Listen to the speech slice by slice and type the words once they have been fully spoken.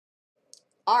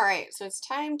Alright, so it's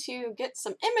time to get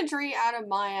some imagery out of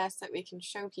Maya so that we can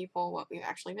show people what we've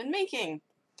actually been making.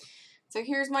 So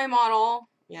here's my model.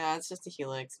 Yeah, it's just a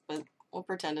helix, but we'll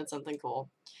pretend it's something cool.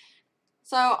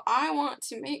 So I want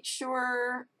to make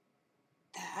sure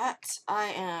that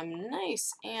I am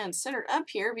nice and centered up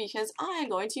here because I'm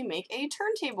going to make a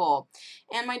turntable.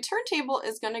 And my turntable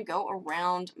is going to go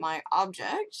around my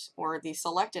object, or the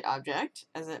selected object,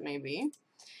 as it may be.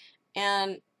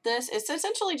 And this is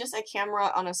essentially just a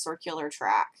camera on a circular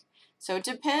track. So it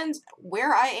depends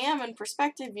where I am in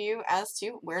perspective view as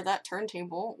to where that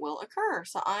turntable will occur.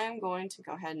 So I'm going to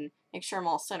go ahead and make sure I'm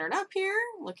all centered up here,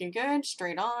 looking good,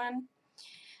 straight on.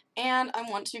 And I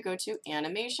want to go to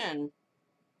animation.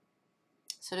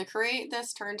 So to create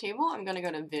this turntable, I'm going to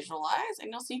go to visualize and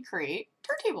you'll see create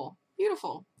turntable.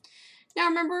 Beautiful. Now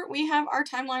remember, we have our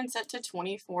timeline set to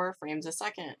 24 frames a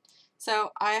second.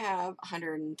 So I have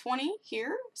 120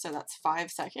 here, so that's 5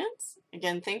 seconds.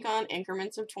 Again, think on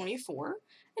increments of 24,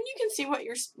 and you can see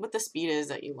what the speed is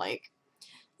that you like.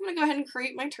 I'm going to go ahead and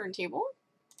create my turntable.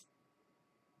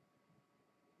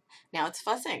 Now it's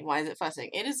fussing. Why is it fussing?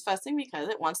 It is fussing because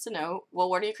it wants to know, well,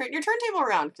 what are you creating your turntable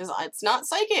around? Because it's not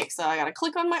psychic, so I got to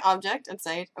click on my object and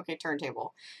say, okay,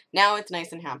 turntable. Now it's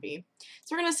nice and happy.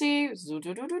 So we're going to see,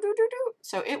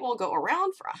 so it will go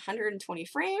around for 120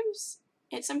 frames.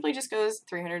 It simply just goes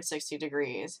 360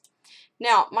 degrees.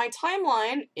 Now, my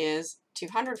timeline is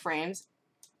 200 frames,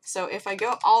 so if I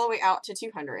go all the way out to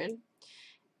 200,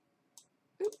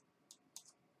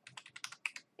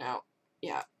 no,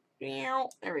 yeah,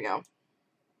 there we go.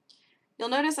 You'll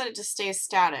notice that it just stays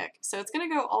static. So it's going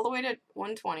to go all the way to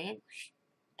 120,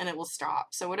 and it will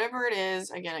stop. So whatever it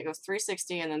is, again, it goes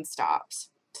 360 and then stops.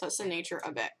 So that's the nature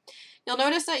of it. You'll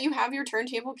notice that you have your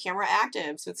turntable camera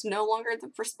active, so it's no longer the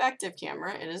perspective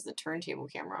camera, it is the turntable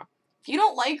camera. If you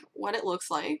don't like what it looks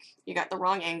like, you got the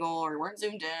wrong angle, or weren't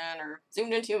zoomed in, or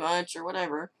zoomed in too much, or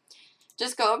whatever,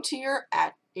 just go up to your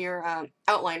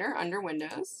outliner under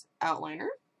Windows, Outliner,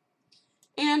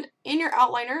 and in your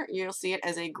outliner, you'll see it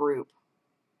as a group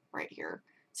right here.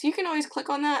 So you can always click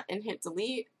on that and hit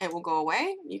delete, it will go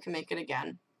away, you can make it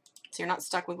again. So you're not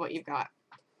stuck with what you've got.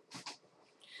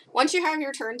 Once you have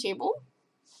your turntable,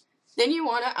 then you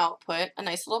want to output a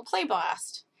nice little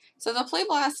Playblast. So the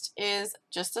Playblast is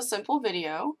just a simple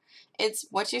video. It's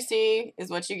what you see is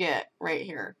what you get right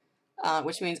here,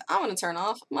 which means I'm going to turn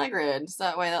off my grid so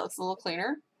that way that looks a little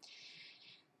cleaner.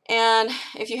 And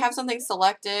if you have something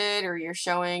selected or you're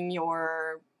showing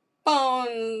your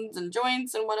bones and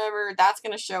joints and whatever, that's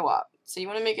going to show up. So you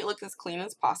want to make it look as clean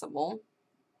as possible.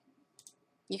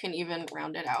 You can even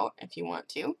round it out if you want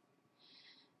to.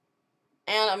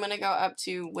 And I'm going to go up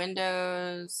to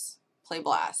Windows,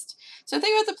 Playblast. So the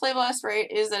thing about the Playblast, right,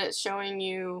 is that it's showing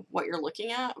you what you're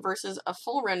looking at versus a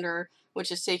full render,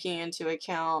 which is taking into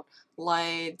account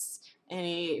lights,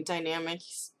 any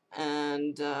dynamics,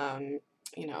 and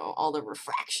you know, all the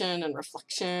refraction and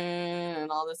reflection and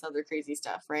all this other crazy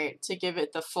stuff, right, to give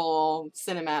it the full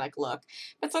cinematic look.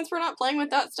 But since we're not playing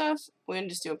with that stuff, we can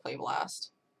just do a Playblast.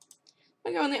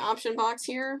 I'm going to go in the option box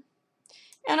here.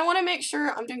 And I want to make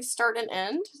sure I'm doing start and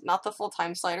end, not the full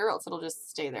time slider, else it'll just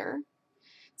stay there.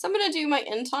 So I'm going to do my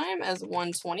end time as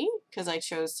 120 because I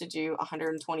chose to do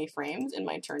 120 frames in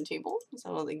my turntable. So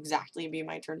it'll exactly be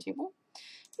my turntable.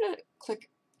 I'm going to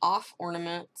click off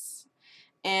ornaments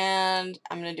and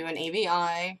I'm going to do an AVI.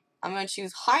 I'm going to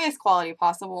choose highest quality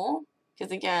possible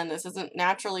because again, this isn't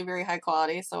naturally very high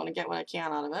quality, so I want to get what I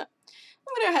can out of it.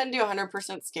 I'm going to go ahead and do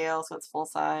 100% scale so it's full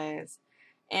size.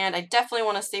 And I definitely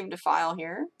want to save the file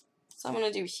here. So I'm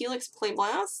going to do Helix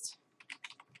Playblast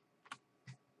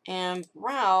and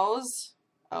browse.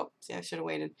 Oh, see, I should have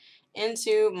waited.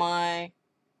 Into my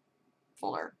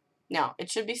folder. Now,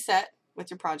 it should be set with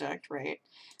your project, right?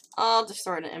 I'll just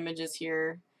throw it in images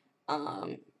here.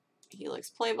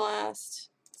 Helix Playblast,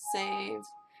 save,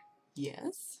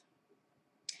 yes.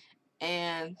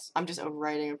 And I'm just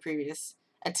overwriting a previous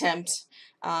attempt.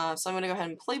 So I'm going to go ahead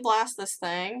and Playblast this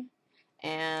thing.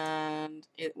 And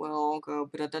it will go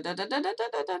and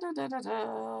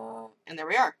there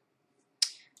we are.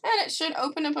 And it should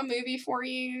open up a movie for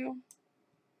you.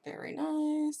 Very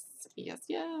nice. Yes,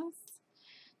 yes.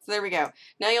 So there we go.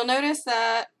 Now you'll notice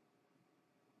that,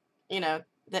 you know,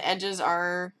 the edges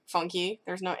are funky.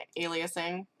 There's no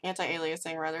aliasing,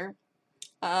 anti-aliasing rather.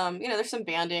 You know, there's some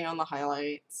banding on the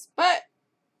highlights, but,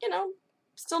 you know,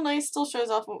 still nice, still shows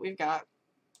off what we've got.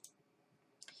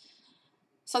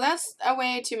 So that's a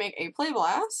way to make a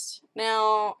Playblast.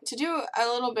 Now, to do a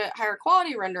little bit higher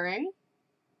quality rendering,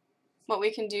 what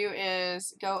we can do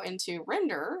is go into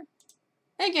Render.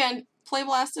 Again,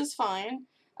 Playblast is fine,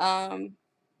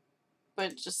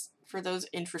 but just for those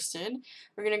interested.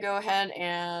 We're going to go ahead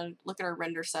and look at our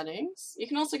render settings. You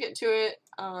can also get to it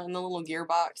in the little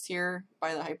gearbox here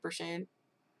by the hypershade.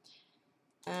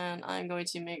 And I'm going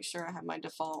to make sure I have my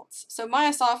defaults. So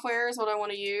Maya software is what I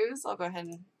want to use. I'll go ahead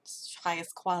and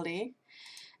highest quality.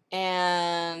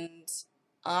 And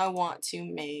I want to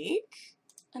make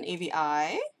an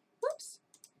AVI. Oops.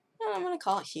 And I'm going to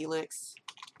call it Helix.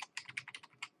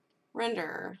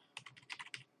 Render.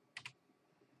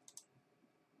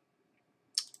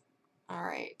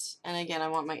 Alright, and again I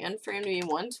want my end frame to be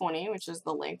 120, which is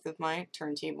the length of my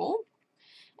turntable.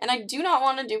 And I do not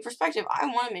want to do perspective. I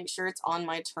want to make sure it's on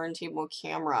my turntable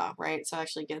camera, right? So I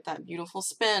actually get that beautiful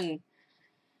spin.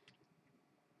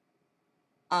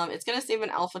 It's going to save an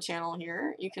alpha channel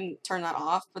here. You can turn that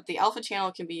off, but the alpha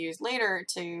channel can be used later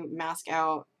to mask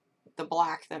out the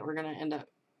black that we're going to end up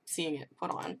seeing it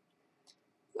put on.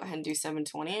 Go ahead and do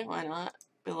 720. Why not?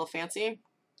 Be a little fancy.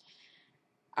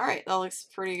 Alright, that looks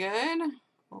pretty good.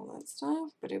 All that stuff.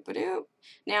 Ba-doop, ba-doop.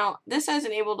 Now, this has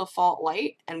enable default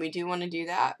light, and we do want to do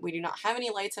that. We do not have any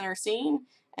lights in our scene,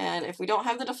 and if we don't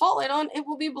have the default light on, it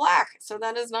will be black, so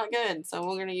that is not good. So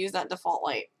we're going to use that default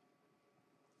light.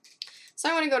 So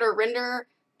I want to go to render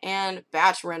and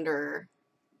batch render.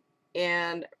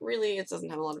 And really, it doesn't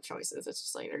have a lot of choices. It's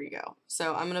just like, there you go.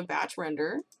 So I'm going to batch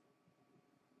render.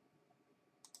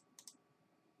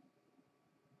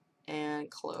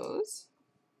 And close.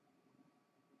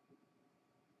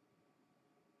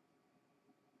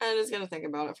 And it's going to think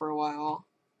about it for a while.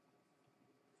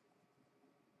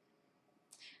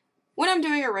 When I'm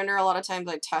doing a render, a lot of times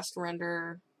I test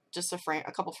render just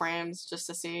a couple frames just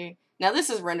to see. Now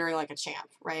this is rendering like a champ,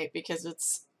 right? Because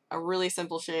it's a really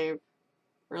simple shape,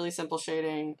 really simple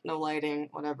shading, no lighting,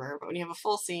 whatever. But when you have a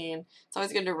full scene, it's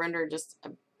always good to render just a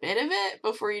bit of it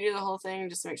before you do the whole thing,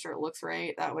 just to make sure it looks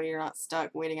right. That way you're not stuck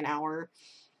waiting an hour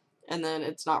and then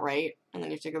it's not right, and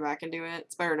then you have to go back and do it.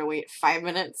 It's better to wait 5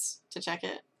 minutes to check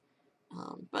it.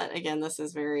 But again, this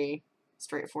is very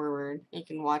straightforward. You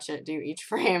can watch it do each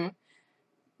frame.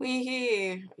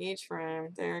 Wee-hee! Each frame.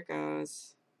 There it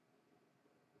goes.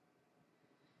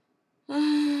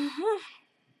 Wow.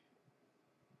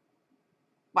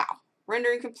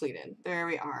 Rendering completed. There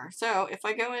we are. So if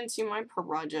I go into my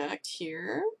project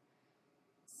here,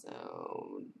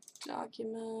 so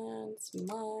documents,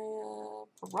 Maya,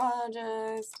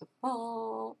 projects,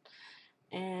 default,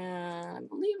 and I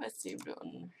believe I saved it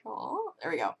on Shaw.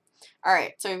 There we go.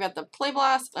 Alright, so we've got the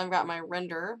Playblast, I've got my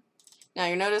render. Now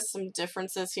you notice some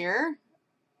differences here.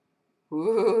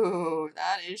 Ooh,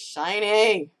 that is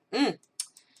shiny.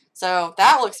 So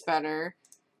that looks better.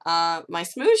 My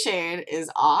smooth shade is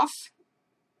off,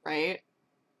 right?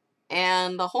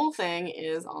 And the whole thing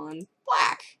is on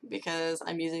black because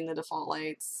I'm using the default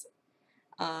lights.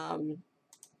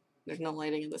 There's no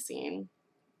lighting in the scene.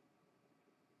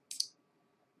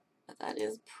 But that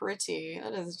is pretty.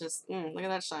 That is just, look at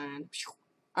that shine.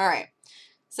 Alright,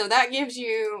 so that gives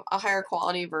you a higher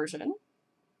quality version.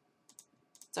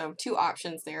 So 2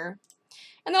 options there.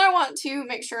 And then I want to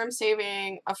make sure I'm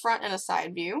saving a front and a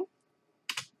side view.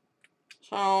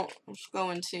 So let's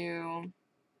go into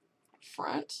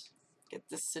front, get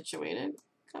this situated.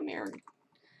 Come here,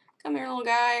 little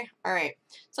guy. All right,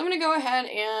 so I'm gonna go ahead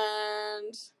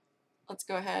and let's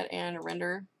go ahead and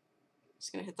render.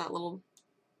 Just gonna hit that little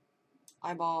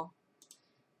eyeball,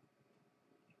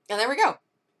 and there we go.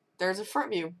 There's a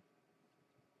front view.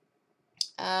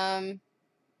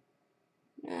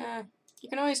 Yeah, you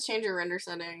can always change your render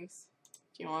settings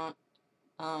if you want.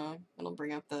 It'll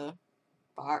bring up the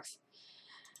box.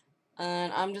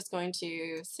 And I'm just going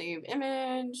to save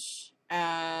image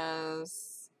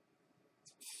as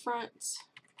front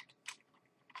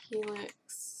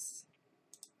helix.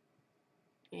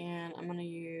 And I'm going to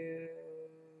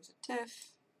use a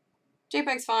TIFF.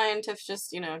 JPEG's fine. TIFF's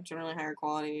just, generally higher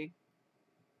quality.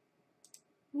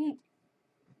 And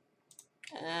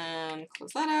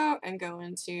close that out and go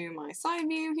into my side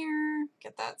view here.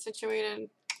 Get that situated.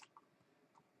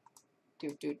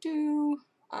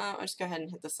 I'll just go ahead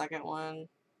and hit the second one.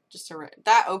 Just to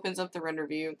that opens up the render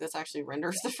view. This actually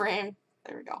renders the frame.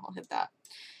 There we go. I'll hit that.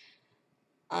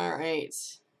 Alright.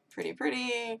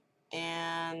 Pretty.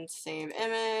 And save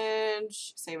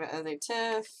image. Save it as a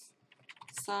TIFF.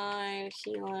 Side,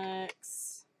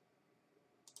 helix.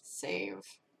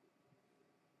 Save.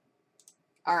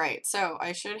 Alright, so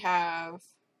I should have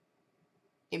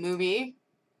a movie.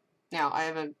 Now I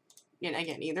have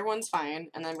again, either one's fine,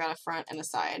 and then I've got a front and a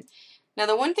side. Now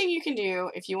the one thing you can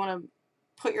do if you want to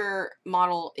put your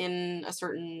model in a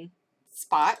certain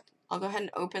spot, I'll go ahead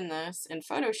and open this in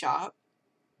Photoshop.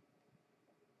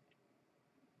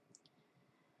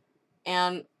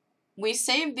 And we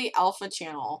saved the alpha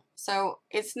channel. So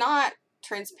it's not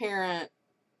transparent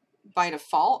by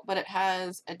default, but it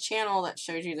has a channel that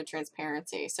shows you the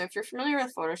transparency. So if you're familiar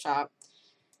with Photoshop,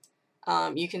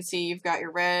 you can see you've got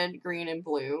your red, green, and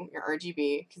blue, your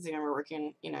RGB, because again, we're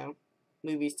working, you know,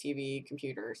 movies, TV,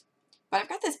 computers. But I've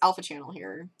got this alpha channel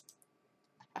here.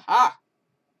 Aha!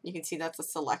 You can see that's a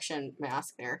selection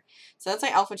mask there. So that's my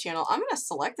alpha channel. I'm going to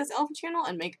select this alpha channel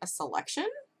and make a selection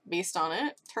based on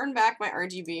it, turn back my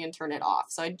RGB and turn it off.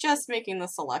 So I'm just making the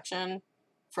selection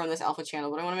from this alpha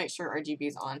channel, but I want to make sure RGB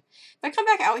is on. If I come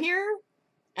back out here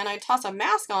and I toss a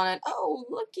mask on it, oh,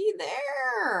 looky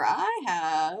there, I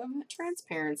have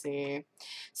transparency.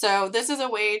 So this is a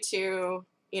way to,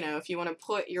 you know, if you want to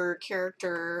put your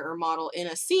character or model in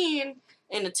a scene,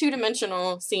 in a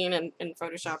two-dimensional scene in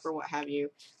Photoshop or what have you,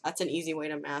 that's an easy way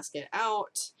to mask it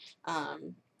out.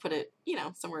 Put it, you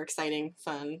know, somewhere exciting,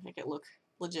 fun, make it look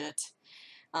legit.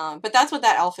 But that's what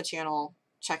that alpha channel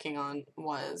checking on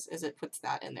was, is it puts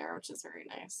that in there, which is very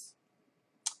nice.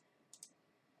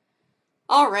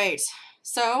 All right,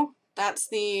 so that's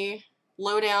the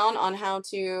lowdown on how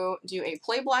to do a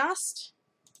Playblast,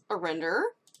 a render,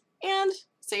 and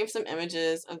save some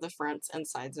images of the fronts and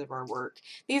sides of our work.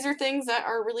 These are things that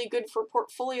are really good for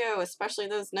portfolio, especially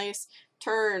those nice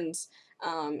turns.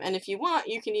 And if you want,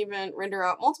 you can even render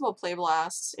out multiple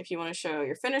Playblasts if you want to show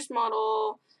your finished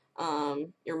model,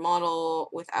 your model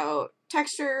without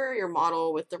texture, your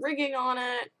model with the rigging on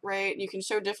it, right? You can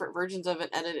show different versions of it,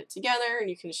 edit it together, and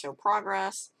you can show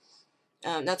progress.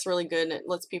 That's really good, and it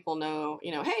lets people know,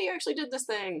 you know, hey, you actually did this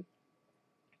thing.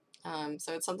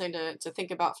 So it's something to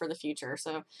think about for the future.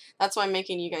 So that's why I'm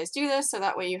making you guys do this, so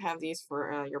that way you have these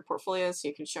for your portfolios, so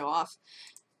you can show off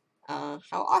how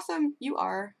awesome you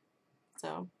are.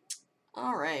 So,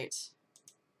 all right.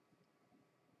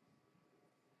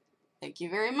 Thank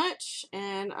you very much,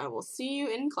 and I will see you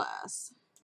in class.